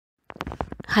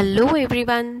Hello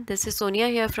everyone, this is Sonia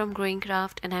here from Growing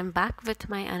Craft and I'm back with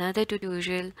my another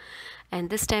tutorial, and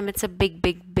this time it's a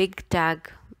big tag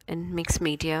in mixed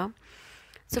media.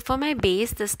 So for my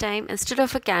base this time, instead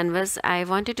of a canvas, I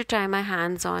wanted to try my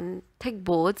hands on thick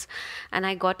boards and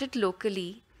I got it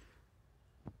locally.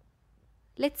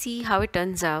 Let's see how it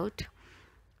turns out.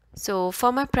 So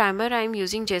for my primer I'm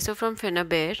using gesso from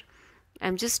Finnabair.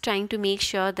 I'm just trying to make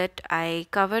sure that I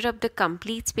cover up the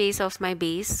complete space of my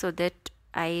base so that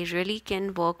I really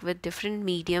can work with different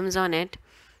mediums on it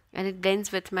and it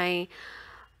blends with my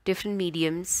different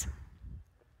mediums.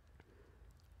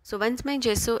 So once my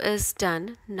gesso is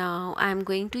done, now I'm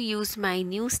going to use my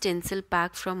new stencil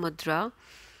pack from Mudra.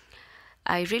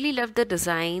 I really love the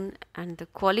design and the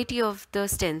quality of the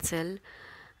stencil.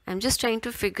 I'm just trying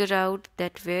to figure out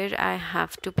that where I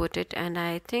have to put it, and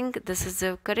I think this is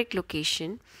the correct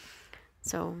location.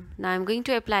 So now I'm going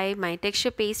to apply my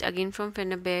texture paste again from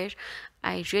Finnabair.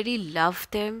 I really love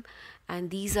them and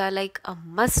these are like a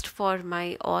must for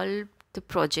my all the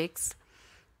projects.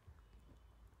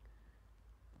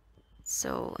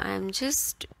 So I'm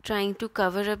just trying to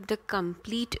cover up the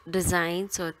complete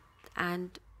design,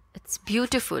 and it's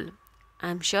beautiful.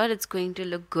 I'm sure it's going to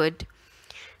look good.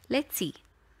 Let's see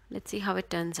how it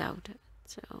turns out.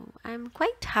 So I'm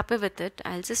quite happy with it.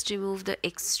 I'll just remove the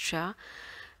extra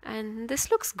and this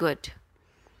looks good.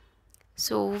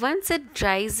 So once it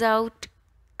dries out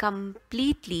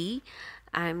completely,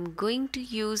 I'm going to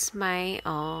use my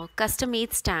custom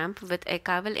made stamp with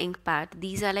Agarwal ink pad.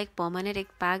 These are like permanent ink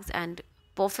pads and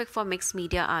perfect for mixed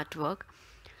media artwork.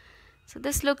 So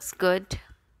this looks good.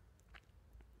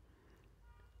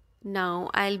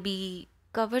 Now I'll be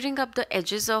covering up the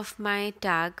edges of my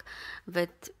tag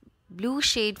with blue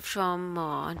shade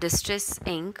from Distress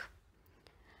ink.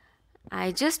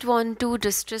 I just want to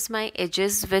distress my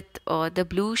edges with the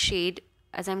blue shade,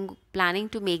 as I'm planning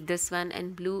to make this one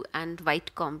in blue and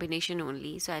white combination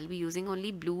only. So I'll be using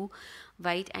only blue,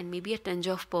 white and maybe a tinge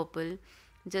of purple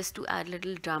just to add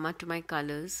little drama to my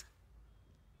colors.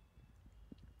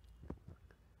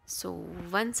 So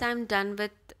once I'm done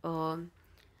with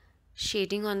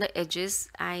shading on the edges,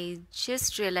 I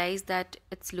just realized that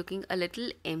it's looking a little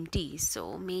empty.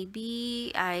 So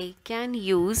maybe I can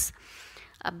use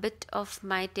a bit of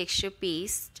my texture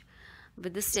paste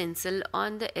with the stencil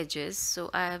on the edges. So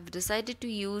I have decided to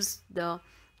use the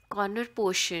corner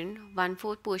portion,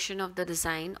 1/4 portion of the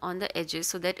design on the edges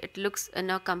so that it looks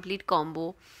in a complete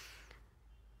combo,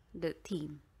 the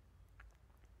theme.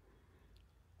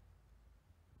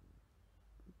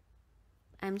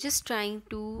 I'm just trying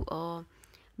to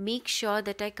make sure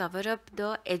that I cover up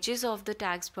the edges of the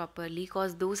tags properly,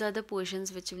 because those are the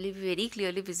portions which will be very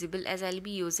clearly visible, as I'll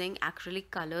be using acrylic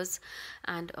colors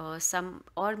and some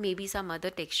or maybe some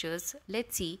other textures.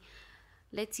 Let's see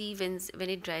when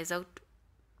it dries out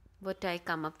what I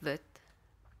come up with.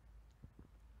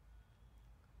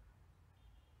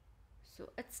 So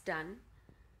it's done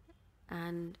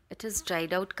and it has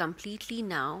dried out completely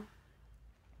now,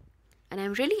 and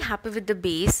I'm really happy with the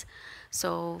base.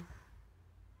 So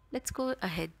let's go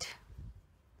ahead.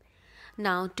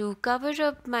 Now to cover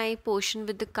up my portion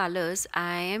with the colors,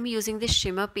 I am using the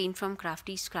shimmer paint from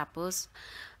Crafty Scrappers.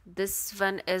 This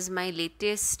one is my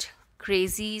latest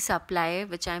crazy supply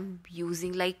which I'm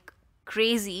using like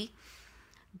crazy.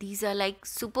 These are like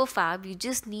super fab. You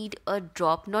just need a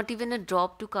drop, not even a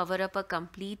drop, to cover up a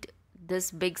complete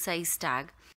this big size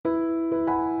tag.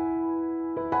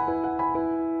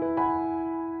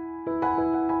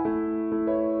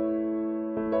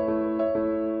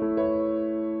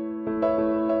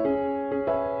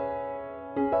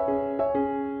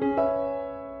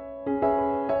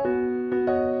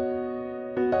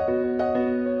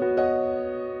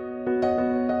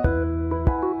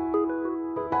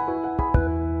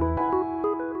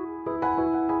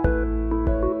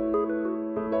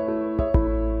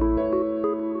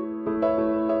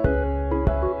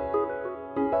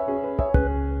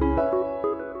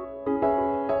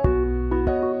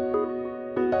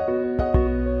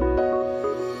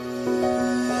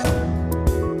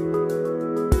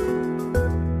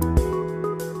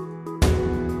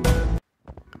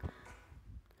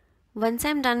 Once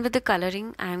I'm done with the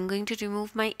coloring, I'm going to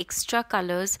remove my extra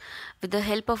colors with the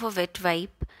help of a wet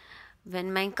wipe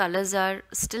when my colors are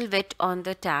still wet on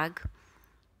the tag.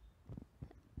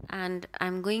 And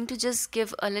I'm going to just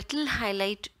give a little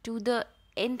highlight to the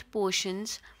end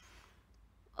portions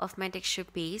of my texture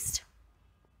paste.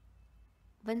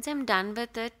 Once I'm done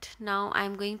with it, now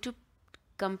I'm going to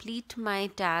complete my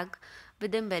tag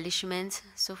with embellishments.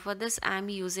 So for this I'm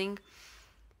using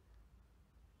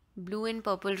blue and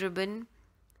purple ribbon,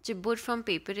 chipboard from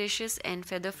Paper Ashes and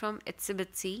feather from Itsy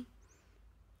Bitsy.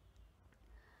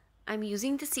 I'm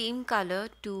using the same color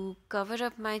to cover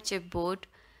up my chipboard.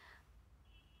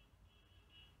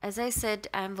 As I said,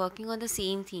 I'm working on the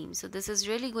same theme, so this is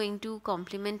really going to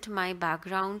complement my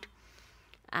background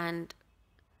and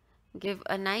give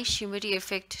a nice shimmery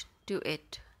effect to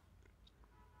it.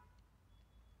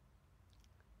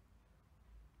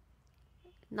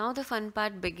 Now the fun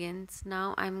part begins.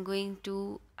 Now I'm going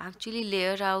to actually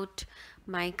layer out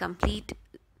my complete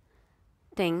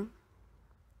thing.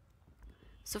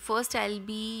 So first I'll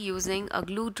be using a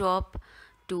glue drop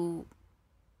to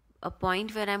a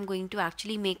point where I'm going to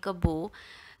actually make a bow.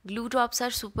 Glue drops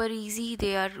are super easy,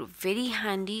 they are very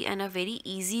handy and are very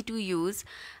easy to use,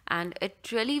 and it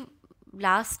really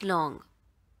lasts long.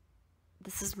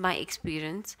 This is my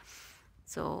experience.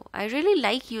 So I really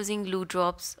like using glue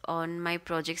drops on my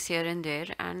projects here and there,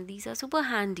 and these are super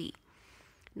handy.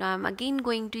 Now I'm again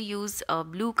going to use a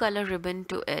blue color ribbon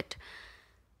to it,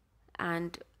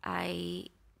 and I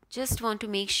just want to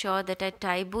make sure that I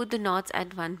tie both the knots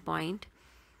at one point,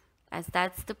 as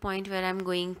that's the point where I'm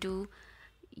going to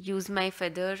use my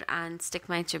feather and stick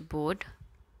my chipboard.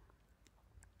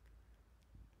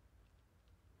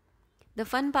 The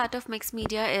fun part of mixed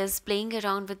media is playing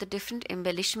around with the different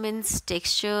embellishments,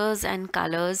 textures and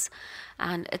colors,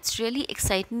 and it's really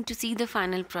exciting to see the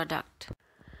final product.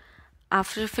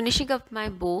 After finishing up my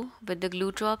bow with the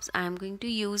glue drops, I am going to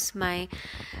use my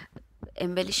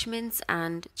embellishments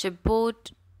and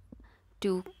chipboard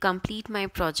to complete my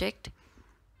project.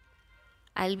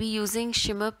 I'll be using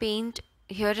shimmer paint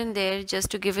here and there just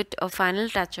to give it a final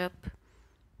touch up.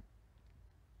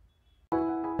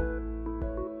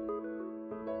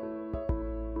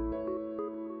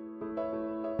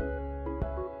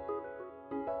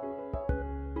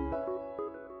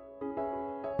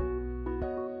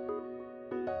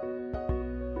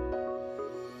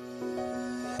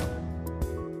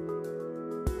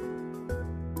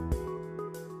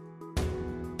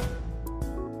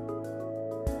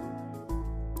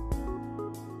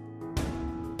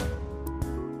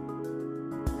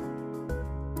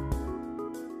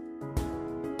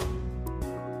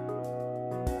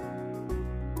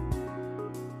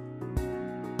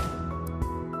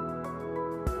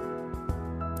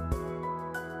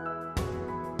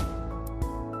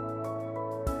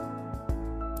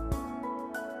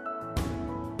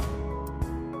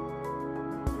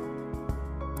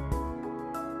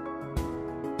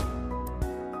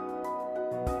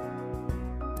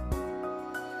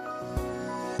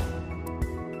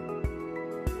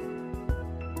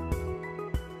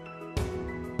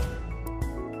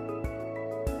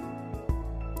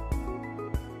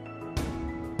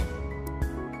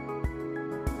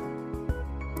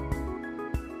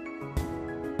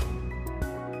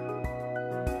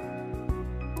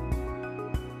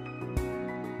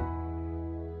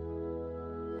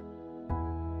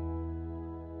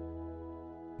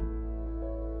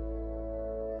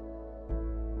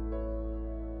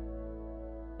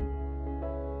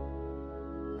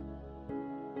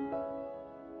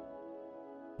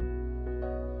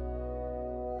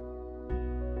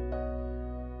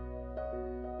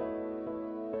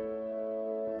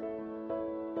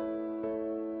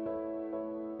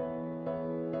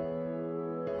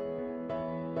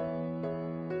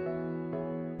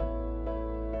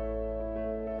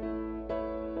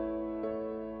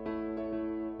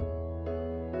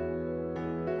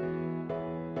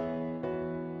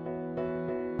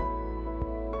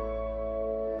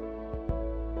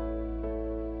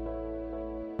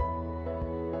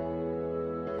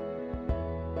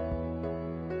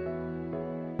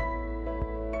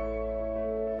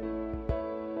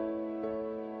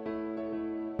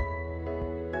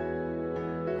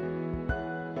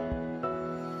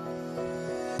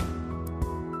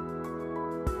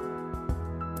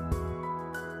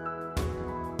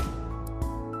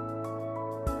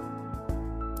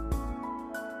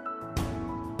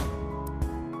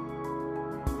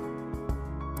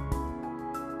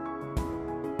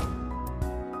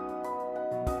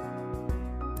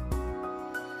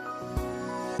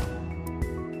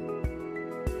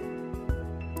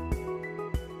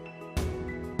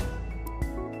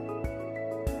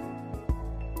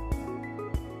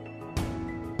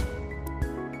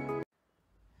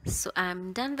 So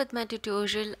I'm done with my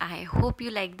tutorial. I hope you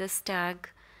like this tag.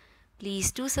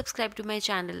 Please do subscribe to my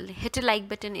channel. Hit a like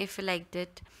button if you liked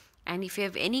it. And if you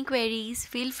have any queries,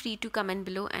 feel free to comment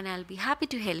below and I'll be happy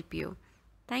to help you.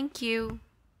 Thank you.